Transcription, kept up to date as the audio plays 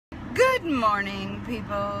Good morning,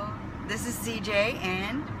 people. This is CJ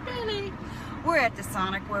and Balee. We're at the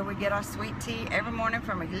Sonic where we get our sweet tea every morning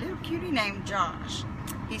from a little cutie named Josh.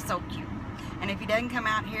 He's so cute. And if he doesn't come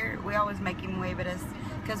out here, we always make him wave at us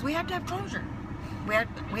because we have to have closure. We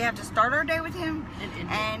have to start our day with him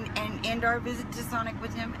and end our visit to Sonic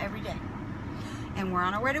with him every day. And we're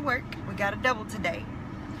on our way to work. We got a double today.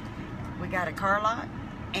 We got a car lot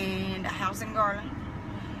and a house in Garland.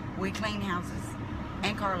 We clean houses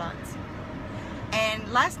and car lots.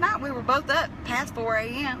 And last night we were both up past 4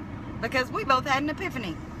 a.m. because we both had an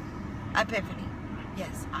epiphany. Epiphany.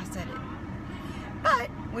 Yes, I said it. But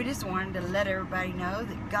we just wanted to let everybody know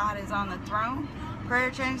that God is on the throne.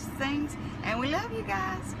 Prayer changes things. And we love you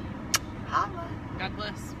guys. Holla. God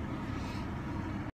bless.